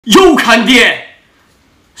又看店，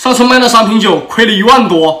上次卖了3瓶酒，亏了1万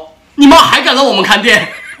多，你妈还敢让我们看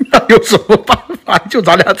店？那有什么办法？就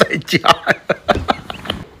咱俩在家呀。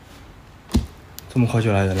这么快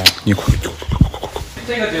就来人了？你快！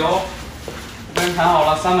这个酒我跟人谈好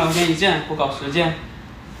了，300块钱一件，不搞10件。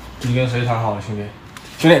你跟谁谈好了，兄弟？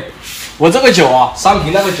兄弟，我这个酒啊，3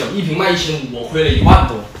瓶那个酒，1瓶卖1500，我亏了1万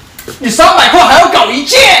多。你300块还要搞1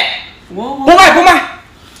件？我不卖，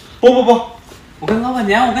不。我跟老板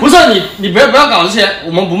娘，我跟不是你不要搞这些，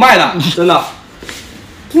我们不卖的，真的。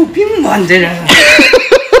你有病吧你这人！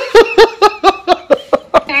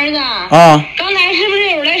儿子啊，刚才是不是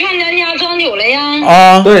有人来上咱家装酒了呀？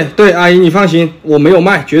啊，对，阿姨你放心，我没有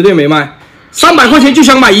卖，绝对没卖。300块钱就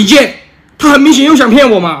想买1件，他很明显又想骗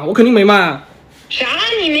我嘛，我肯定没卖啊。啥？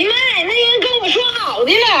你没卖？那人跟我说好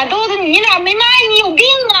的了，都是你俩没卖，你有病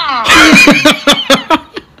啊！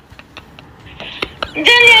你真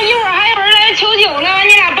的，一会儿还有人来求酒了，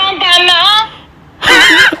你俩帮搬了啊！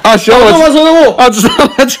啊，行，我收得物啊，知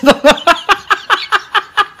道了。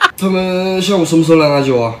他们下午什么时候来拿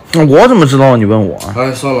酒啊？我怎么知道？你问我？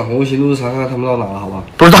哎，算了，我问新都市场看看他们到哪了，好吧？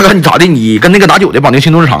不是大哥，你咋的？你跟那个拿酒的绑定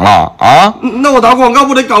新都市场了啊？那我打广告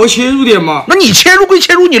不得搞个切入点吗？那你切入归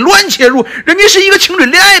切入，你乱切入，人家是一个情侣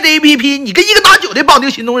恋爱的 APP， 你跟一个拿酒的绑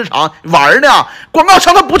定新东市场玩呢？广告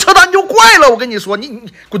商他不撤单就怪了，我跟你说，你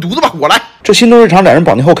滚犊子吧，我来。这新东市场两人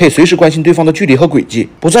绑定后，可以随时关心对方的距离和轨迹，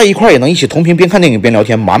不在一块也能一起同屏边看电影边聊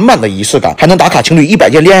天，满满的仪式感，还能打卡情侣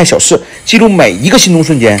100件恋爱小事，记录每一个心动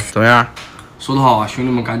瞬间，怎么样？说得好啊，兄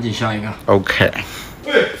弟们赶紧下一个。OK，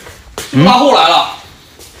 拉货来了。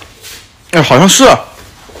哎，好像是。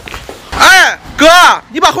哎，哥，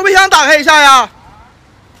你把后备箱打开一下呀。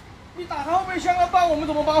你打开后备箱了，帮我们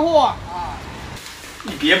怎么搬货啊？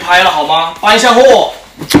你别拍了好吗？搬一下货。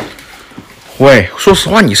喂，说实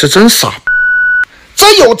话，你是真傻。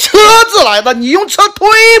这有车子来的，你用车推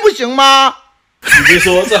不行吗？你别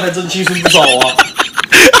说，这还真轻松不少啊。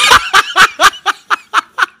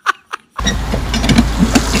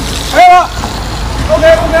来了 ，OK，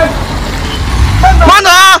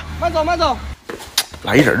 慢走。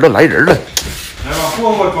来人了。来把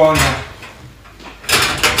货给我装上。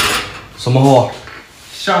什么货？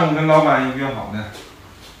上午跟老板约好的。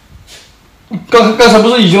刚才不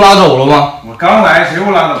是已经拉走了吗？我刚来，谁给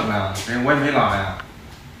我拉走了？我也没拉呀。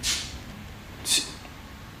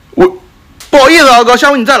我不好意思啊，哥，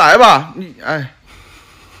下回你再来吧。你哎，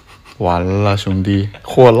完了，兄弟，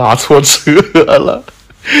货拉错车了。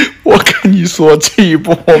我跟你说，这一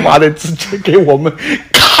波我妈得直接给我们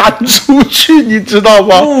赶出去，你知道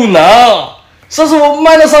吗？不能，上次我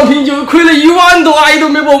卖了3瓶酒，亏了1万多，阿姨都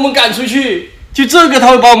没把我们赶出去，就这个他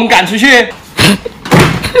会把我们赶出去？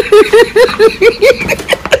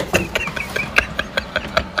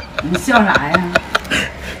你笑啥呀？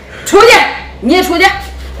出去，你也出去。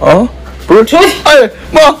啊，不是，出去。哎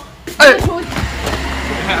妈，哎，出去。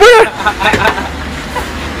不是。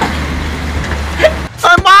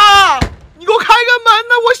哎妈，你给我开个门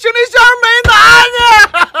呢，我行李箱没拿呢。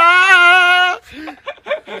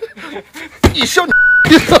你笑你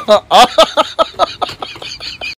啊！